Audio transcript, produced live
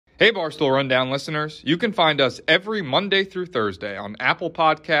Hey, Barstool Rundown listeners. You can find us every Monday through Thursday on Apple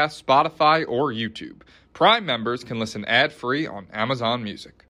Podcasts, Spotify, or YouTube. Prime members can listen ad-free on Amazon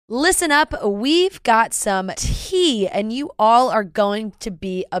Music. Listen up, we've got some tea, and you all are going to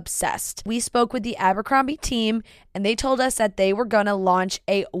be obsessed. We spoke with the Abercrombie team, and they told us that they were going to launch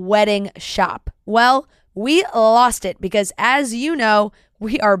a wedding shop. Well, we lost it because, as you know,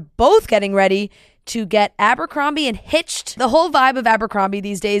 we are both getting ready to get Abercrombie and hitched. The whole vibe of Abercrombie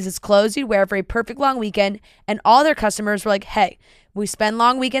these days is clothes you'd wear for a perfect long weekend, and all their customers were like, hey, we spend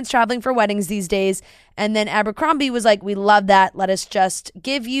long weekends traveling for weddings these days. And then Abercrombie was like, we love that. Let us just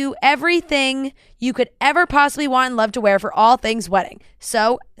give you everything you could ever possibly want and love to wear for all things wedding.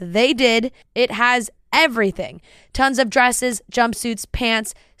 So they did. It has everything. Tons of dresses, jumpsuits,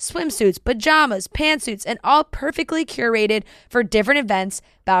 pants, swimsuits, pajamas, pantsuits, and all perfectly curated for different events,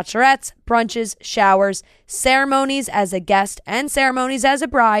 bachelorettes, brunches, showers, ceremonies as a guest and ceremonies as a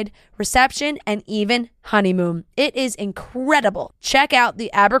bride, reception, and even honeymoon. It is incredible. Check out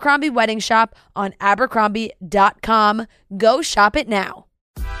the Abercrombie Wedding Shop on Abercrombie.com. Go shop it now.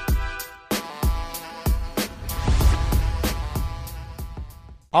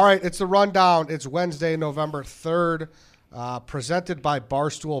 All right, it's the rundown. It's Wednesday, November 3rd, presented by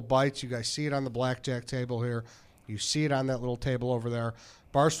Barstool Bites. You guys see it on the blackjack table here. You see it on that little table over there.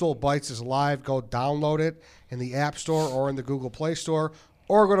 Barstool Bites is live. Go download it in the App Store or in the Google Play Store,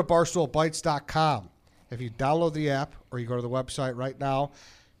 or go to barstoolbites.com. If you download the app or you go to the website right now,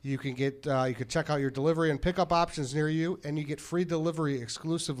 you can get you can check out your delivery and pickup options near you, and you get free delivery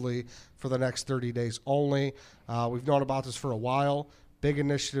exclusively for the next 30 days only. We've known about this for a while. Big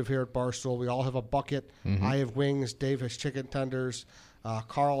initiative here at Barstool. We all have a bucket. Mm-hmm. I have wings. Dave has chicken tenders.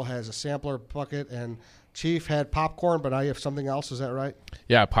 Carl has a sampler bucket. And Chief had popcorn, but I have something else. Is that right?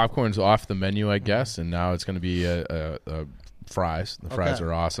 Yeah, popcorn's off the menu, I guess, and now it's going to be fries. The fries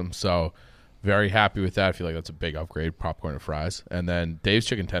are awesome. So very happy with that. I feel like that's a big upgrade, popcorn and fries. And then Dave's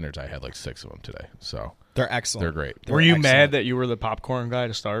chicken tenders, I had like 6 of them today. So they're excellent. They're great. Were you mad that you were the popcorn guy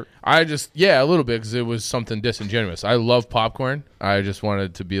to start? A little bit, because it was something disingenuous. I love popcorn. I just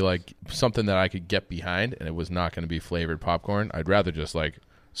wanted to be like something that I could get behind, and it was not going to be flavored popcorn. I'd rather just like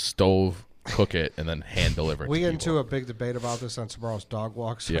stove cook it and then hand deliver it we to get people. into a big debate about this on tomorrow's dog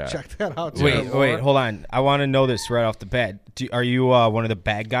walk, so Yeah. check that out. Wait, hold on. I want to know this right off the bat. Are you one of the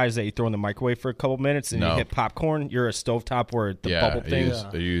bad guys that you throw in the microwave for a couple minutes and No. you hit popcorn? You're a stovetop where the bubble thing?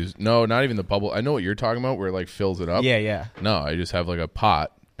 I use no, not even the bubble. I know what you're talking about, where it like fills it up. Yeah. No, I just have like a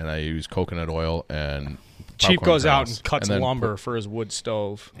pot, and I use coconut oil and Chief popcorn goes out kernels, and cuts then lumber for his wood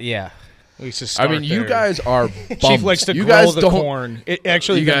stove. Yeah. I mean, you guys are bums. Chief likes to you grill guys the don't, corn.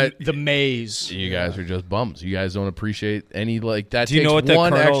 The maize. You guys are just bums. You guys don't appreciate any like that. Do you know what the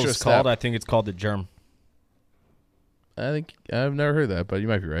one kernel extra is step. called? I think it's called the germ. I think I've never heard that, but you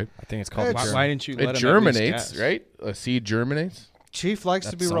might be right. I think it's called the germ. Why didn't you let It him germinates, at least guess? right? A seed germinates. Chief likes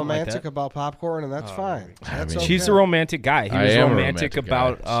to be something like romantic that. about popcorn, and that's fine. That's mean, Chief's okay. a romantic guy. He I was am a romantic romantic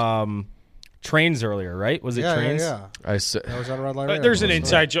guy. about trains earlier, right? Was it Yeah, trains? yeah. I said, That was on Red Line Radio. There's an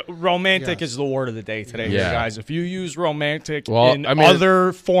inside joke. Romantic Yes. is the word of the day today, Yeah. guys. If you use romantic Well, in I mean,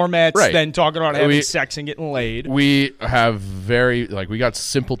 other formats right. than talking about having We- sex and getting laid, we have we got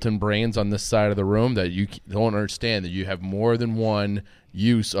simpleton brains on this side of the room that you don't understand that you have more than one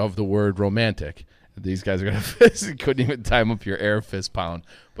use of the word romantic. These guys are going to couldn't even time up your air fist pound.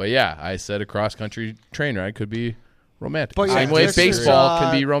 But yeah, I said a cross-country train ride could be romantic. But yeah, Same way this baseball is,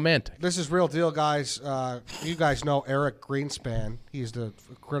 can be romantic. This is real deal, guys. You guys know Eric Greenspan. He's the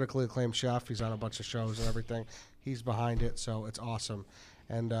critically acclaimed chef. He's on a bunch of shows and everything. He's behind it, so it's awesome.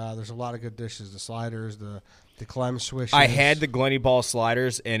 And there's a lot of good dishes. The sliders, the Clem swishes. I had the Glenny Ball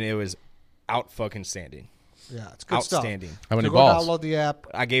sliders, and it was out fucking standing. Yeah, it's good Outstanding. stuff. How many so balls? Go download the app.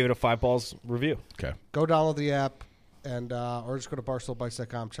 I gave it a 5 balls review. Okay. Go download the app, and or just go to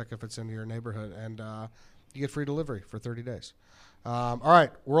barstoolbites.com, check if it's in your neighborhood, and you get free delivery for 30 days. All right,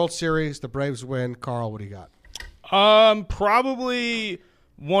 World Series, the Braves win. Carl, what do you got? probably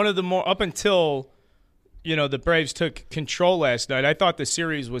one of the more up until the Braves took control last night. I thought the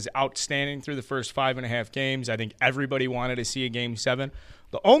series was outstanding through the first 5.5 games. I think everybody wanted to see a Game 7.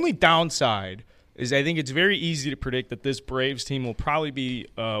 The only downside is I think it's very easy to predict that this Braves team will probably be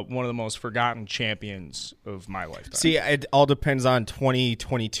one of the most forgotten champions of my lifetime. See, it all depends on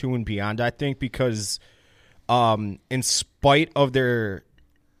 2022 and beyond, I think, because in spite of their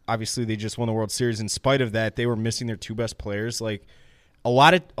 – obviously they just won the World Series. In spite of that, they were missing their 2 best players. Like a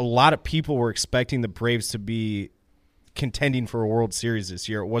lot of people were expecting the Braves to be contending for a World Series this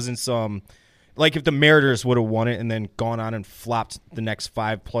year. It wasn't some – like if the Mariners would have won it and then gone on and flopped the next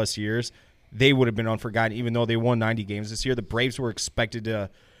 5+ years – they would have been unforgotten, even though they won 90 games this year. The Braves were expected to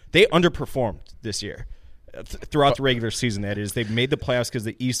they underperformed this year throughout the regular season. That is, they made the playoffs because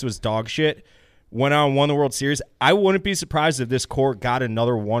the East was dog shit. Went on and won the World Series. I wouldn't be surprised if this core got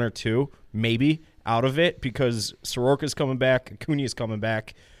another 1 or 2, maybe, out of it because Soroka's coming back, Acuna's coming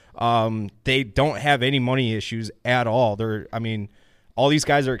back. They don't have any money issues at all. All these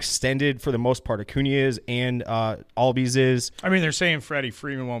guys are extended for the most part. Acuna is and Albies is. I mean, they're saying Freddie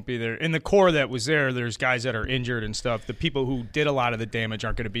Freeman won't be there. In the core that was there, there's guys that are injured and stuff. The people who did a lot of the damage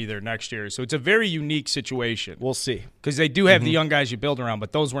aren't going to be there next year. So it's a very unique situation. We'll see. Because they do have the young guys you build around,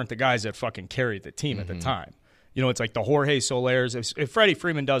 but those weren't the guys that fucking carried the team at the time. You know, it's like the Jorge Solers. If Freddie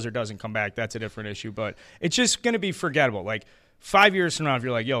Freeman does or doesn't come back, that's a different issue. But it's just going to be forgettable. Like, 5 years from now, if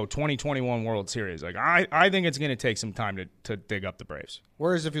you're like, 2021 World Series, like I think it's going to take some time to dig up the Braves.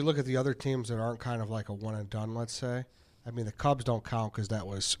 Whereas if you look at the other teams that aren't kind of like a one and done, let's say, I mean, the Cubs don't count because that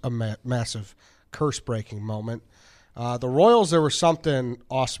was a massive curse-breaking moment. The Royals, there was something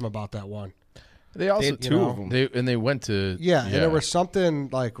awesome about that one. They also had two of them. They went to and there was something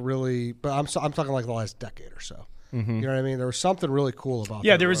like really, but I'm talking like the last decade or so. You know what I mean? There was something really cool about.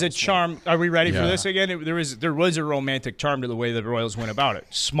 Yeah, there was a Royals charm. Are we ready for this again? There was a romantic charm to the way the Royals went about it.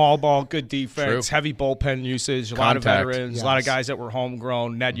 Small ball, good defense, heavy bullpen usage, a lot of veterans, a lot of guys that were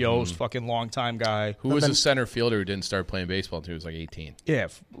homegrown. Ned Yost, fucking longtime guy. Who was a center fielder who didn't start playing baseball until he was like 18? Yeah,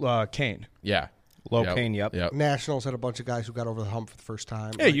 Kane. Yeah. Kane, yep. Nationals had a bunch of guys who got over the hump for the first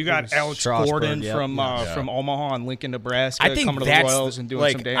time. Yeah, you got Alex Strasburg, Gordon from Omaha and Lincoln, Nebraska, I think coming to the Royals and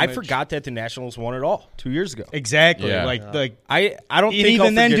doing some damage. I forgot that the Nationals won it all 2 years ago. Exactly. Yeah. I don't think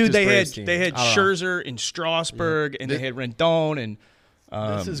even then, I'll forget dude, this they Braves team. had Scherzer and Strasburg and they had Rendon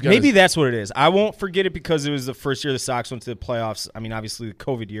and maybe that's what it is. I won't forget it because it was the first year the Sox went to the playoffs. I mean, obviously the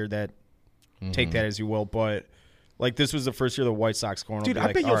COVID year, that take that as you will, but like this was the first year the White Sox going. Dude,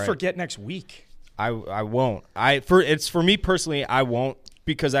 I bet you'll forget next week. I won't. For me personally, I won't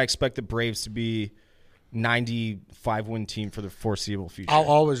because I expect the Braves to be 95 win team for the foreseeable future. I'll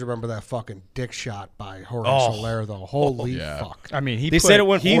always remember that fucking dick shot by Jorge Soler, though. Holy fuck! I mean, They said it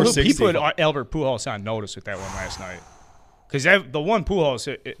went he 460. put Albert Pujols on notice with that one last night because the one Pujols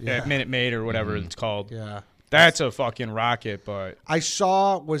at Minute Maid or whatever it's called. Yeah. That's a fucking rocket. But I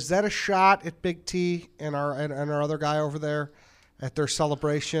saw. Was that a shot at Big T and our other guy over there at their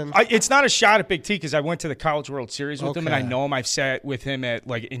celebration? It's not a shot at Big T because I went to the College World Series with him and I Okay. know him. I've sat with him at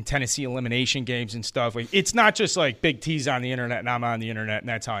in Tennessee elimination games and stuff. Like, it's not just like Big T's on the internet and I'm on the internet and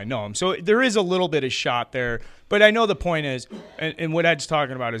that's how I know him. So there is a little bit of shot there, but I know the point is, and what Ed's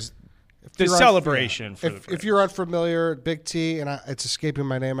talking about is the you're celebration for the If Braves. you're unfamiliar, Big T, and it's escaping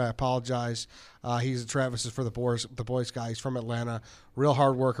my name, I apologize. He's Travis's for the boys guy. He's from Atlanta. Real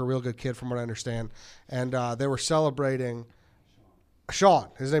hard worker, real good kid from what I understand. And they were celebrating Sean.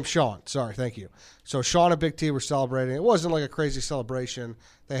 His name's Sean. Sorry, thank you. So Sean and Big T were celebrating. It wasn't like a crazy celebration.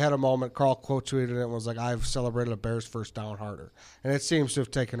 They had a moment. Carl quote tweeted it and was like, "I've celebrated a Bears first down harder," and it seems to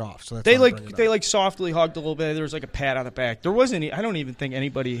have taken off. So that's They why I'm bringing it up. softly hugged a little bit. There was like a pat on the back. There wasn't any. I don't even think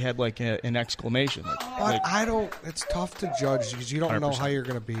anybody had an exclamation. But I don't. It's tough to judge because you don't know how you're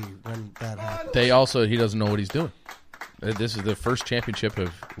going to be when that happens. He doesn't know what he's doing. This is the first championship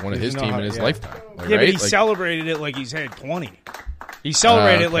of one of his know team how- in his yeah. lifetime. Yeah, but he celebrated it like he's had 20. He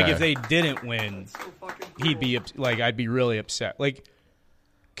celebrated it like Okay. if they didn't win, he'd be I'd be really upset.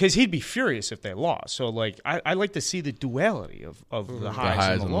 Because he'd be furious if they lost. So, I like to see the duality of the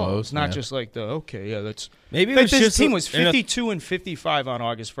highs and the lows. Not yeah. just that's Maybe it But was this just team was in a- 52 and 55 on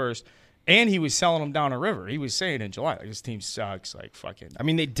August 1st, and he was selling them down a river. He was saying in July, this team sucks, fucking. I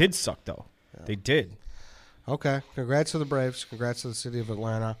mean, they did suck though. They did. Okay. Congrats to the Braves. Congrats to the city of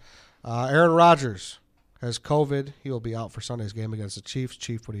Atlanta. Aaron Rodgers has COVID. He will be out for Sunday's game against the Chiefs.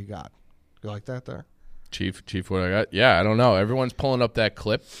 Chief, what do you got? You like that there? Chief, what I got? Yeah, I don't know. Everyone's pulling up that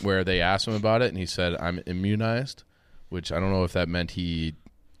clip where they asked him about it, and he said, "I'm immunized," which I don't know if that meant he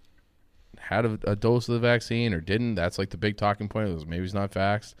had a dose of the vaccine or didn't. That's like the big talking point. It was maybe he's not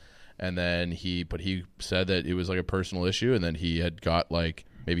vaxxed. And then he said that it was like a personal issue, and then he had got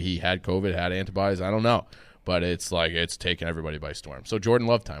maybe he had COVID, had antibodies. I don't know. But it's taken everybody by storm. So Jordan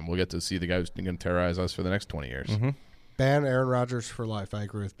Love time. We'll get to see the guy who's going to terrorize us for the next 20 years. Mm-hmm. Ban Aaron Rodgers for life. I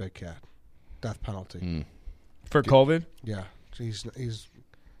agree with Big Cat. Death penalty. For COVID? Yeah.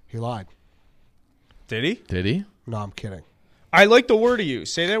 He lied. Did he? Did he? No, I'm kidding. I like the word he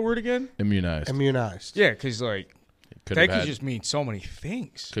used. Say that word again. Immunized. Immunized. Yeah, because that Could could just mean so many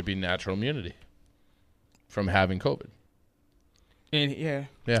things. Could be natural immunity from having COVID. And yeah.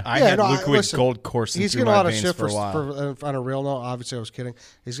 Yeah. I Yeah, had no, liquid listen, gold coursing He's through getting a my lot of veins shit for a while. on a real note. Obviously, I was kidding.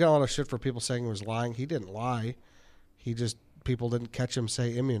 He's got a lot of shit for people saying he was lying. He didn't lie. He just people didn't catch him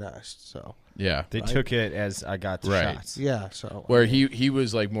say immunized. So Yeah. They took it as I got the Right. shots. yeah, so Where he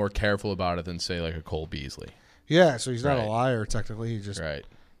was like more careful about it than say like a Cole Beasley. yeah, so he's not Right. a liar technically. He just Right.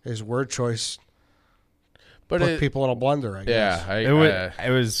 his word choice But put it, people in a blender. I guess. yeah,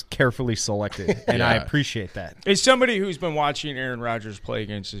 It was carefully selected, and I Yeah. appreciate that. As somebody who's been watching Aaron Rodgers play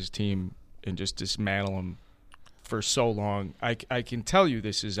against his team and just dismantle him for so long, I can tell you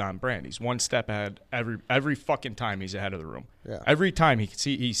this is on brand. He's one step ahead every fucking time he's ahead of the room. Yeah. Every time he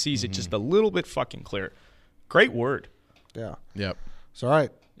sees it just a little bit fucking clear. Great word. Yeah. Yep. So all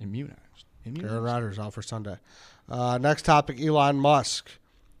right, Immunized. Aaron Rodgers out for Sunday. Next topic: Elon Musk.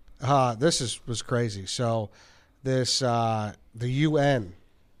 This was crazy. So this the UN,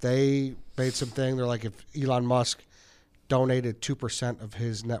 they made some thing. They're like, if Elon Musk donated 2% of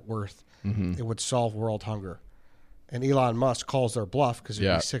his net worth, it would solve world hunger. And Elon Musk calls their bluff because it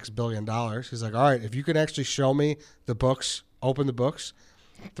would be $6 billion. He's like, all right, if you can actually show me the books, open the books,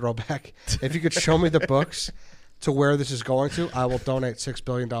 throwback. If you could show me the books to where this is going to, I will donate $6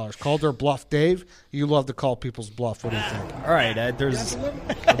 billion. Called their bluff. Dave, you love to call people's bluff. What do you think? All right, there's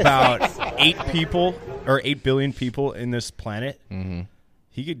about 8 billion people in this planet. Mm-hmm.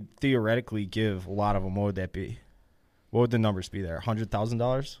 He could theoretically give a lot of them. What would that be? What would the numbers be there?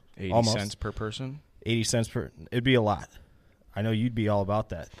 $100,000? 80 cents per person. 80 cents per. It'd be a lot. I know you'd be all about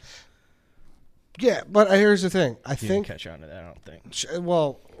that. Yeah, but here's the thing. I You think. didn't catch on to that, I don't think.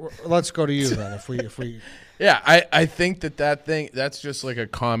 Well, let's go to you then. If we Yeah, I think that's just like a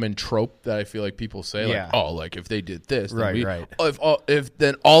common trope that I feel like people say, like, Yeah. oh, like if they did this, then Right. if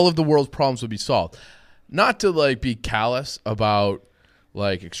then all of the world's problems would be solved. Not to like be callous about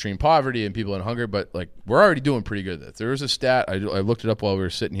like extreme poverty and people in hunger, but like we're already doing pretty good at this. There was a stat I looked it up while we were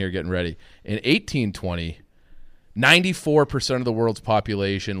sitting here getting ready. In 1820, 94% of the world's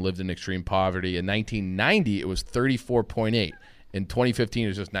population lived in extreme poverty. In 1990, it was 34.8. In 2015, it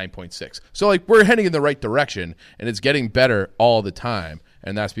was just 9.6. So, like, we're heading in the right direction, and it's getting better all the time.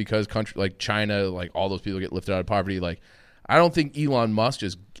 And that's because countries like China, like, all those people get lifted out of poverty. Like, I don't think Elon Musk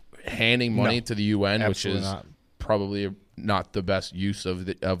is handing money to the UN, which is probably not the best use of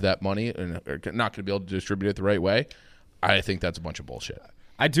that money, and not going to be able to distribute it the right way. I think that's a bunch of bullshit.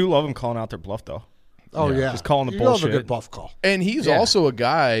 I do love him calling out their bluff, though. Oh yeah, Just calling the you bullshit. love a good bluff call. And he's also a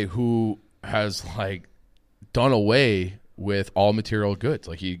guy who has like done away with all material goods.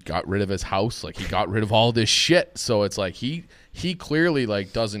 Like he got rid of his house. Like he got rid of all this shit. So it's like he clearly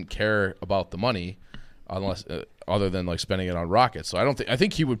like doesn't care about the money, unless other than like spending it on rockets. So I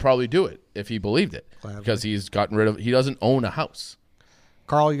think he would probably do it if he believed it, because he's gotten rid of. He doesn't own a house.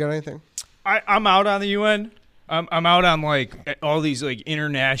 Carl, you got anything? I'm out on the UN. I'm out on like all these like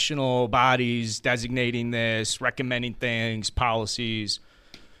international bodies designating this, recommending things, policies.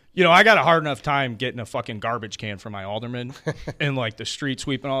 You know, I got a hard enough time getting a fucking garbage can for my alderman and like the street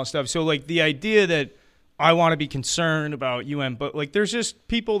sweep and all that stuff. So like the idea that I want to be concerned about UN, but like there's just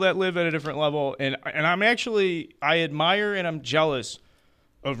people that live at a different level, and I'm actually, I admire and I'm jealous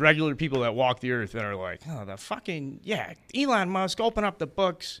of regular people that walk the earth that are like, oh, the fucking, yeah, Elon Musk, open up the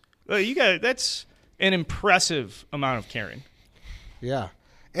books. You got, that's an impressive amount of caring. Yeah,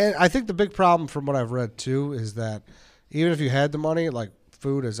 and I think the big problem from what I've read too is that even if you had the money, like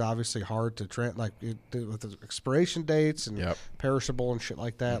food is obviously hard to with the expiration dates and perishable and shit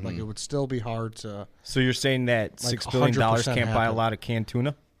like that. Mm-hmm. Like it would still be hard to. So you're saying that like $6 billion can't buy a happen. lot of canned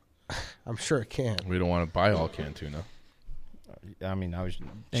tuna? I'm sure it can. We don't want to buy all canned tuna. I mean, I was just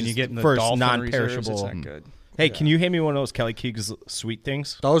And you get in the first dolphin non-perishable. reserves, it's not good. Hey, can you hand me one of those Kelly Keegs sweet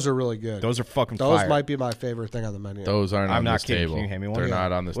things? Those are really good. Those are fucking Those fire. might be my favorite thing on the menu. Those aren't I'm on not this kidding. table. Can you hand me one? They're Yeah.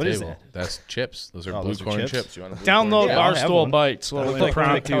 not on this What is table. that? That's chips. Those are Oh, blue those are corn chips? chips. You want Download Yeah, I'll have Barstool one. Bites. Little Look like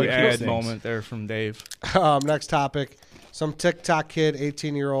impromptu Kelly Keys ad things. moment there from Dave. Next topic: some TikTok kid,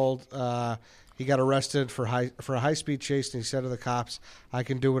 18-year-old. He got arrested for a high-speed chase, and he said to the cops, "I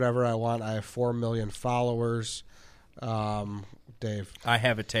can do whatever I want. I have 4 million followers." Dave, I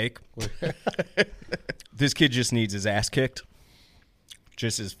have a take. This kid just needs his ass kicked.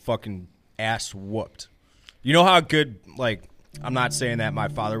 Just his fucking ass whooped. You know how good, like, I'm not saying that my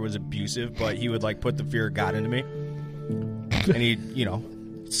father was abusive, but he would, like, put the fear of God into me. And he'd, you know,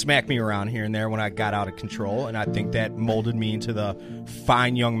 smack me around here and there when I got out of control. And I think that molded me into the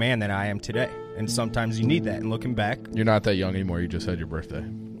fine young man that I am today. And sometimes you need that. And looking back, You're not that young anymore. You just had your birthday.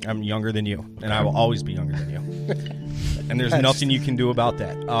 I'm younger than you. And I will always be younger than you. And there's nothing you can do about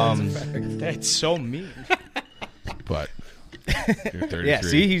that. That's so mean. But you're 33. Yeah,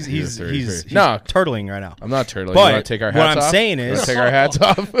 see, he's You're 33. no turtling right now. I'm not turtling. But you want to take our hats what I'm off? saying You is- wanna take our hats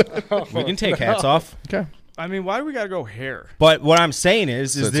off. We can take hats off. Okay. I mean, why do we got to go hair? But what I'm saying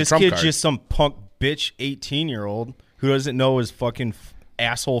is it's a this trump kid's card. just some punk bitch 18-year-old who doesn't know his fucking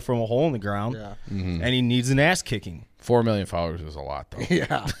asshole from a hole in the ground, and he needs an ass kicking. 4 million followers is a lot, though.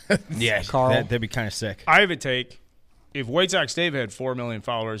 Yeah. Yeah, Carl? that'd be kind of sick. I have a take. If White Sox Dave had 4 million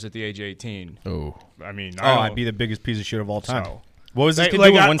followers at the age of 18, Oh, I mean, I'd be the biggest piece of shit of all time. So- What was this kid like,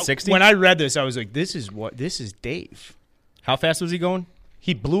 doing? I- 160? When I read this, I was like, this is Dave. How fast was he going?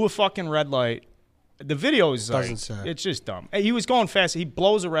 He blew a fucking red light. The video is like, Doesn't say. it's just dumb. He was going fast. He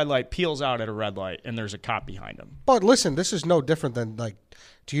blows a red light, peels out at a red light, and there's a cop behind him. But listen, this is no different than, like,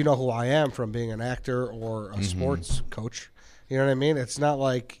 do you know who I am from being an actor or a sports coach? You know what I mean? It's not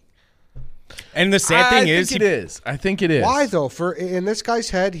like, And the sad thing is, it is. I think it is. why though? For in this guy's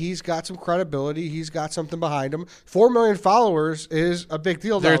head, he's got some credibility. He's got something behind him. 4 million followers is a big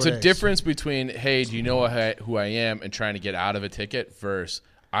deal. There's nowadays. a difference between, hey, do you know who I am, and trying to get out of a ticket versus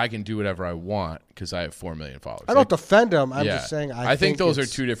I can do whatever I want because I have 4 million followers. I don't defend him. I'm yeah. just saying. I think those are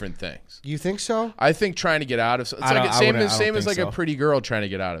it's- two different things. You think so? I think trying to get out of it's I like don't- same I as don't like think a so. pretty girl trying to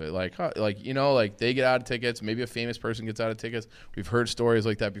get out of it. Like like they get out of tickets. Maybe a famous person gets out of tickets. We've heard stories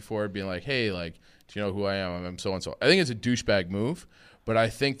like that before, being like, hey, like, do you know who I am? I'm so and so. I think it's a douchebag move, but I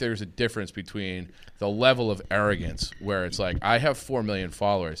think there's a difference between the level of arrogance where it's like, I have 4 million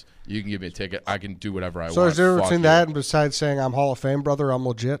followers. You can give me a ticket. I can do whatever I want. So is there Fuck between you. that and besides saying I'm Hall of Fame, brother, I'm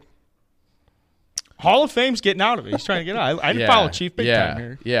legit? Hall of Fame's getting out of it. He's trying to get out. I didn't follow Chief big time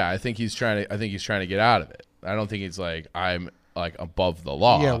here. Yeah, I think he's trying to get out of it. I don't think he's like, I'm like above the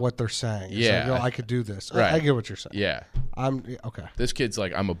law. Yeah, what they're saying. It's Yeah. like, yo, I could do this. Right. I get what you're saying. Yeah. Okay. This kid's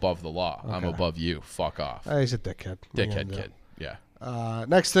like, I'm above the law. I'm Okay. above you. Fuck off. He's a dickhead. Dickhead Yeah. kid. Yeah.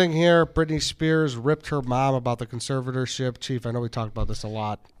 Next thing here, Britney Spears ripped her mom about the conservatorship. Chief, I know we talked about this a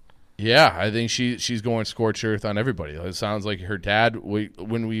lot. Yeah, I think she's going scorched earth on everybody. It sounds like her dad.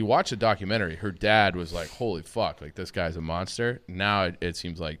 When we watched the documentary, her dad was like, "Holy fuck! Like, this guy's a monster." Now it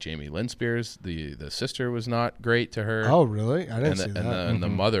seems like Jamie Lynn Spears, the sister, was not great to her. Oh, really? I didn't and see that. and the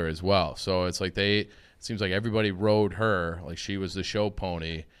mother as well. So it's like it seems like everybody rode her like she was the show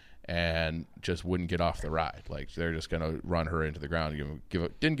pony and just wouldn't get off the ride. Like, they're just gonna run her into the ground.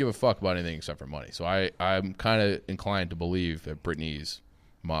 Didn't give a fuck about anything except for money. So I'm kind of inclined to believe that Britney's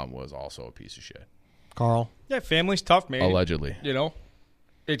mom was also a piece of shit. Carl? Yeah, family's tough, man. Allegedly. You know,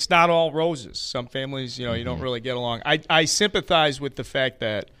 it's not all roses. Some families, you don't really get along. I sympathize with the fact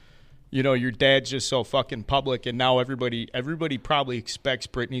that, your dad's just so fucking public, and now everybody probably expects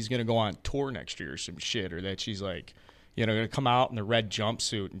Britney's going to go on tour next year or some shit, or that she's like, going to come out in the red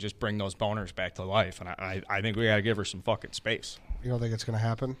jumpsuit and just bring those boners back to life. And I think we got to give her some fucking space. You don't think it's going to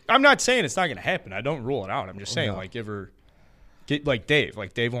happen? I'm not saying it's not going to happen. I don't rule it out. I'm just saying, give her, like Dave.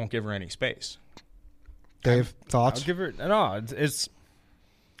 Like, Dave won't give her any space. Dave, I'll thoughts? give her it's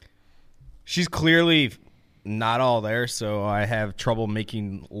she's clearly not all there, so I have trouble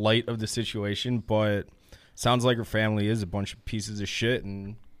making light of the situation, but sounds like her family is a bunch of pieces of shit,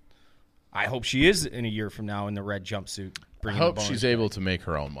 and I hope she is in a year from now in the red jumpsuit. I hope she's able to make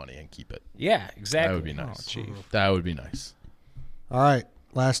her own money and keep it. Yeah, exactly. That would be nice. That would be nice. All right.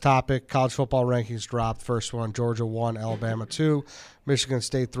 Last topic, college football rankings dropped. First one, Georgia 1, Alabama 2, Michigan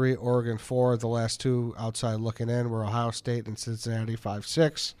State 3, Oregon 4. The last two outside looking in were Ohio State and Cincinnati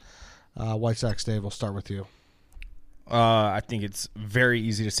 5-6. White Sox, Dave, we'll start with you. I think it's very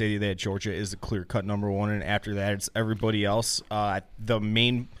easy to say that Georgia is the clear-cut number one, and after that it's everybody else. The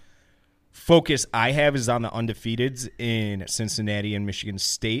main focus I have is on the undefeateds in Cincinnati and Michigan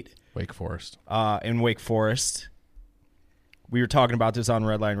State. Wake Forest. And Wake Forest. We were talking about this on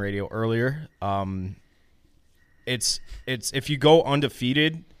Redline Radio earlier. It's if you go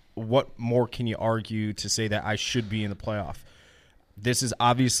undefeated, what more can you argue to say that I should be in the playoff? This is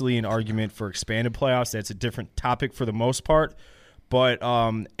obviously an argument for expanded playoffs. That's a different topic for the most part. But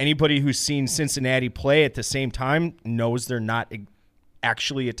anybody who's seen Cincinnati play at the same time knows they're not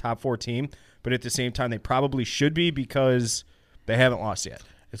actually a top 4 team. But at the same time, they probably should be because they haven't lost yet.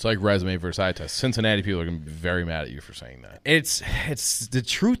 It's like resume versus eye test. Cincinnati people are going to be very mad at you for saying that. It's the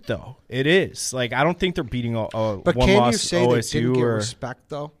truth, though. It is. Like, I don't think they're beating a But one can loss you say they OSU didn't get or respect,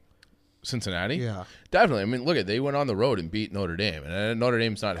 though? Cincinnati? Yeah. Definitely. I mean, look, they went on the road and beat Notre Dame. And Notre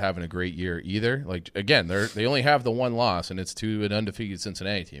Dame's not having a great year either. Like, again, they only have the one loss, and it's to an undefeated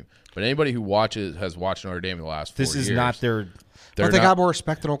Cincinnati team. But anybody who has watched Notre Dame in the last 4 years. this is not their. But they got more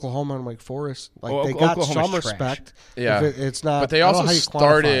respect than Oklahoma and Wake Forest. Like, Well, they got Oklahoma's some trash. respect. Yeah. It's not. But they I don't know also how you quantify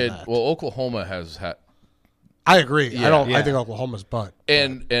started. that. Well, Oklahoma has had. I agree. Yeah. I think Oklahoma's butt.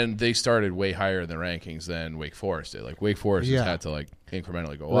 And they started way higher in the rankings than Wake Forest did. Like, Wake Forest has had to, like,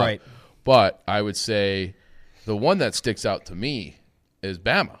 incrementally go Right. up. But I would say the one that sticks out to me is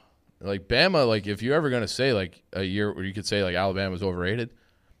Bama. Like, Bama, like, if you're ever going to say, like, a year where you could say, like, Alabama's overrated,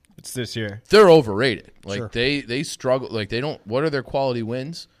 It's this year. They're overrated. Like Sure. they struggle. Like they don't. What are their quality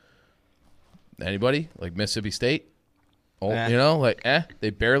wins? Anybody? Like Mississippi State? Oh, Eh. you know, like they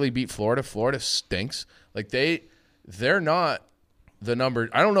barely beat Florida. Florida stinks. Like they're not the number.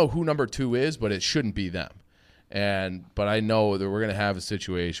 I don't know who number 2 is, but it shouldn't be them. But I know that we're going to have a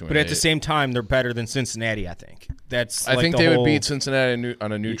situation. But where at the same time, they're better than Cincinnati, I think. I think they would beat Cincinnati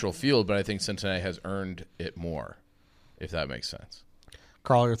on a neutral field, but I think Cincinnati has earned it more, if that makes sense.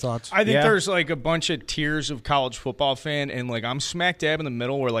 Carl, your thoughts? I think Yeah. there's like a bunch of tiers of college football fan, and like I'm smack dab in the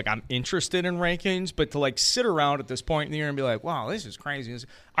middle where like I'm interested in rankings, but to like sit around at this point in the year and be like, wow, this is crazy.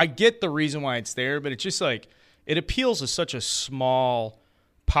 I get the reason why it's there, but it's just like it appeals to such a small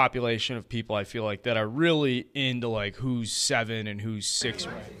population of people, I feel like, that are really into like who's 7 and who's 6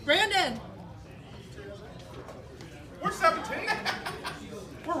 right. Brandon. We're 17.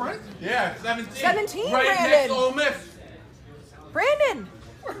 We're right. Yeah, 17. 17, right Brandon. next to Ole Miss. Brandon.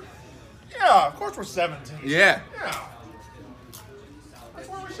 Yeah, of course we're 17. Yeah. Yeah. That's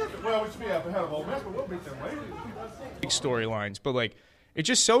where we should be. Well, we should be up ahead of Ole Miss, but we'll beat them later. Big storylines, but like it's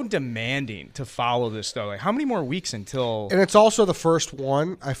just so demanding to follow this stuff. Like how many more weeks until And it's also the first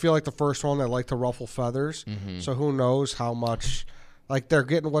one. I feel like the first one that like to ruffle feathers. Mm-hmm. So who knows how much like they're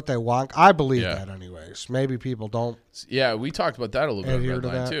getting what they want. I believe Yeah. that anyways. Maybe people don't. Yeah, we talked about that a little bit Adhere on to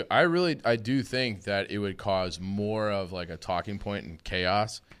Redline that. too. I do think that it would cause more of like a talking point and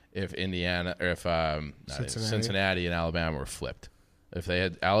chaos if Indiana or if Cincinnati and Alabama were flipped. If they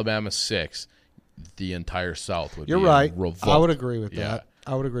had Alabama 6, the entire South would You're be right. in revolt. I would agree with Yeah. that.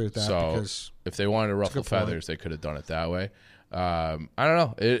 I would agree with that So because if they wanted to ruffle good point. feathers, they could have done it that way. I don't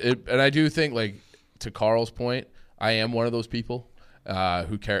know. And I do think, like to Carl's point, I am one of those people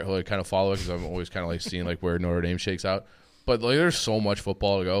who kind of follow it because I'm always kind of like seeing like where Notre Dame shakes out. But like, there's so much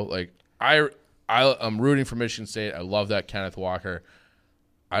football to go. Like I'm rooting for Michigan State. I love that Kenneth Walker.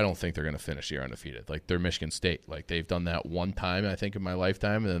 I don't think they're going to finish the year undefeated. Like they're Michigan State. Like they've done that one time, I think, in my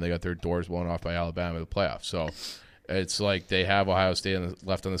lifetime, and then they got their doors blown off by Alabama in the playoffs. So it's like they have Ohio State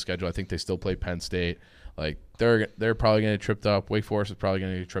left on the schedule. I think they still play Penn State. Like they're probably going to get tripped up. Wake Forest is probably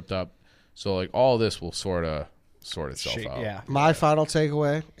going to get tripped up. So like all this will sort itself out. Yeah. my final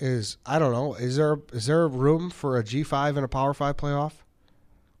takeaway is I don't know. Is there room for a G5 and a Power 5 playoff?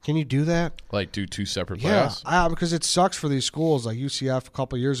 Can you do that? Like do 2 separate Yeah, playoffs. because it sucks for these schools like UCF a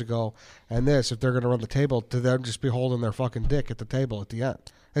couple years ago and this, if they're going to run the table, to them just be holding their fucking dick at the table at the end.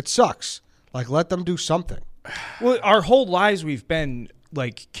 It sucks. Like, let them do something. Well, our whole lives we've been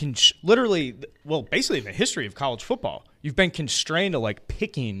like literally, well, basically in the history of college football, you've been constrained to like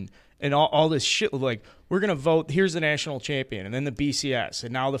picking and all this shit. Like we're gonna vote. Here's the national champion, and then the BCS,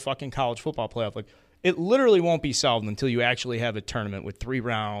 and now the fucking college football playoff. Like it literally won't be solved until you actually have a tournament with 3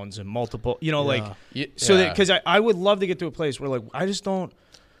 rounds and multiple. You know, like so that because I would love to get to a place where like I just don't.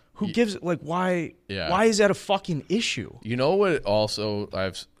 Who gives like why? Yeah. Why is that a fucking issue? You know what? Also,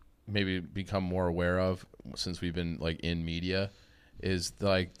 I've maybe become more aware of since we've been like in media is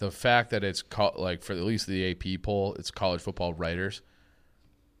like the fact that it's like for at least the AP poll, it's college football writers,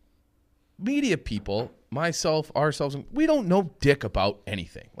 media people, myself, ourselves. We don't know dick about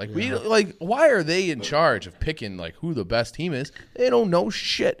anything. Like we like, why are they in charge of picking like who the best team is? They don't know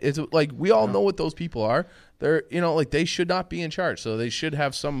shit. It's like we all know what those people are. They're like they should not be in charge. So they should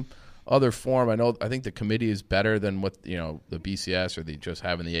have some other form. I think the committee is better than what the BCS or just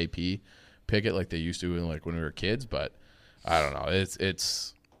having the AP pick it like they used to when we were kids. But I don't know.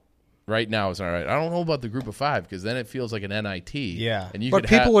 It's right now it's not right. I don't know about the group of 5 because then it feels like an NIT. Yeah. And But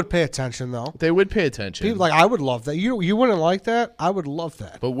people would pay attention, though. they would pay attention. People, like, I would love that. You wouldn't like that? I would love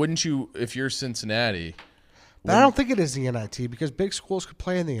that. But wouldn't you if you're Cincinnati? But I don't think it is the NIT because big schools could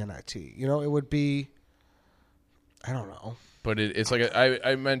play in the NIT. It would be, I don't know. But it's like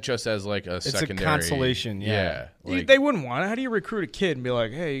I meant just as like a secondary a consolation. Yeah. like, They wouldn't want it. How do you recruit a kid and be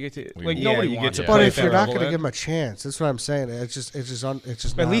like, hey, you get to like Yeah, nobody you get wants to to But play if at you're that not level. going to give them a chance, that's what I'm saying. It's just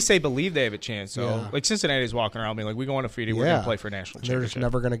But not. at least they believe they have a chance. So, Yeah. like Cincinnati's walking around being like, "We go undefeated. We're going to play for a national They're just championship."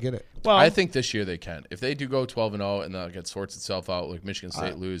 never going to get it. Well, I think this year they can. If they do go 12-0 and that sorts itself out, like Michigan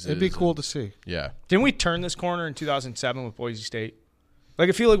State loses, It'd be cool to see. Yeah, didn't we turn this corner in 2007 with Boise State? Like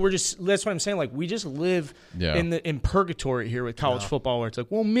I feel like that's what I'm saying. Like we just live Yeah. in purgatory here with college football, where it's like,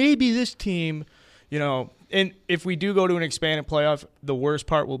 well, maybe this team, and if we do go to an expanded playoff, the worst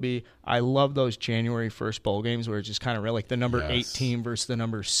part will be I love those January 1st bowl games where it's just kind of real, like the number 8 team versus the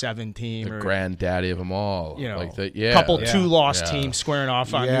number 7 team, the or granddaddy of them all. like couple couple 2-loss teams squaring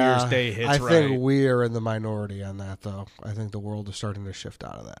off on New Year's Day hits. I right. think we are in the minority on that, though. I think the world is starting to shift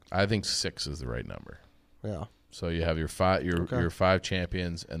out of that. I think 6 is the right number. Yeah. So you have your 5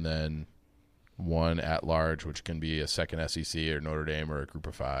 champions, and then one at large, which can be a second SEC or Notre Dame or a group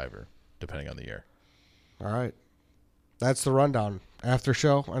of 5, or depending on the year. All right. That's the rundown. After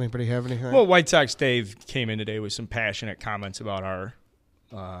show, anybody have anything? Well, White Sox Dave came in today with some passionate comments about our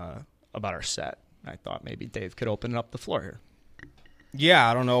set. I thought maybe Dave could open up the floor here. Yeah,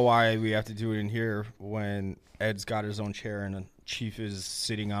 I don't know why we have to do it in here when Ed's got his own chair and the Chief is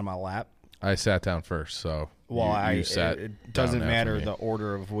sitting on my lap. I sat down first, so Well, you sat it doesn't down after matter me. the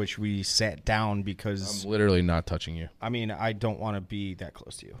order of which we sat down because, I'm literally not touching you. I mean, I don't want to be that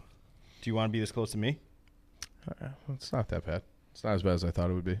close to you. Do you want to be this close to me? It's not that bad. It's not as bad as I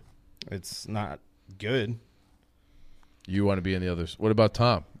thought it would be. It's not good. You want to be in the others. What about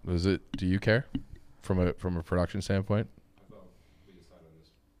Tom? Do you care from a production standpoint?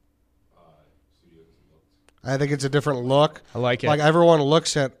 I think it's a different look. I like it. Like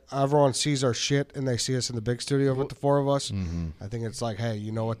everyone sees our shit and they see us in the big studio with the 4 of us. Mm-hmm. I think it's like, hey,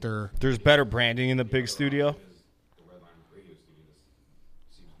 you know what they're. There's better branding in the big studio.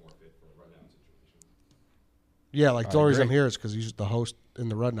 Yeah, like the only reason I'm here is because the host in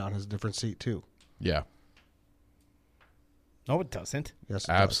the rundown has a different seat too. Yeah, No, it doesn't. Yes, it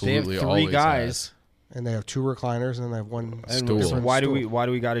absolutely. They have 3 always guys. has. does. And they have 2 recliners and then they have 1 And Stool. so why do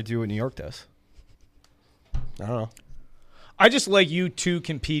we got to do what New York does? I don't know. I just like you two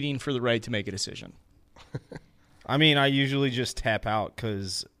competing for the right to make a decision. I mean, I usually just tap out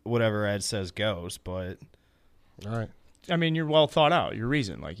because whatever Ed says goes, but All right. I mean, you're well thought out. Your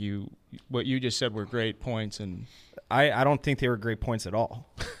reason, like what you just said were great points, and I don't think they were great points at all.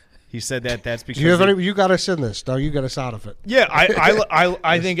 He said that's because Do you have any? You got us in this. No, you got us out of it. yeah,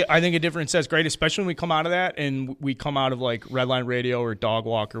 I think a difference that's great, especially when we come out of that and we come out of like Redline Radio or Dog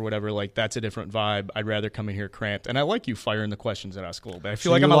Walk or whatever. Like that's a different vibe. I'd rather come in here cramped, and I like you firing the questions at us a little bit. I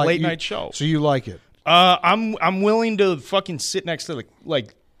feel like I'm a late night show. So you like it? I'm willing to fucking sit next to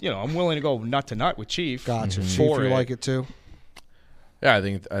I'm willing to go nut to nut with Chief. Gotcha. See For if you it. like it too. Yeah, I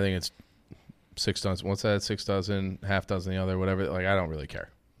think it's 6 dozen. What's that? 6 dozen, half dozen the other, whatever. Like I don't really care.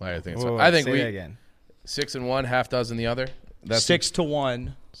 Like, I think it's. Whoa, I think say we that again. 6 and 1, half dozen the other. That's 6 to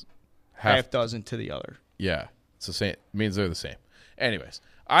 1, half dozen to the other. Yeah, it's the same. It means they're the same. Anyways,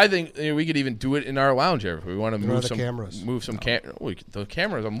 I think we could even do it in our lounge here if we want to Where are move the some cameras? Move some the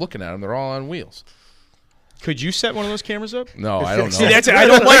cameras. I'm looking at them. They're all on wheels. Could you set one of those cameras up? No, I don't know. See, that's I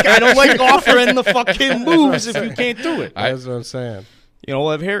don't like offering the fucking moves if you can't do it. That's what I'm saying. You know,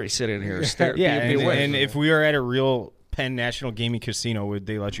 we'll have Harry sit in here. Stare, Yeah, be away and from if we are at a real Penn National Gaming Casino, would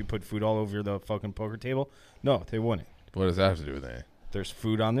they let you put food all over the fucking poker table? No, they wouldn't. What does that have to do with anything? There's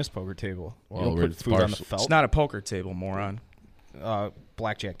food on this poker table. Well, You don't put it's food on the Barstool. felt. It's not a poker table, moron.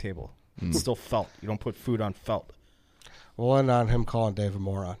 Blackjack table. It's still felt. You don't put food on felt. We'll end on him calling Dave a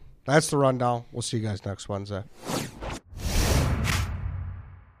moron. That's the rundown. We'll see you guys next Wednesday.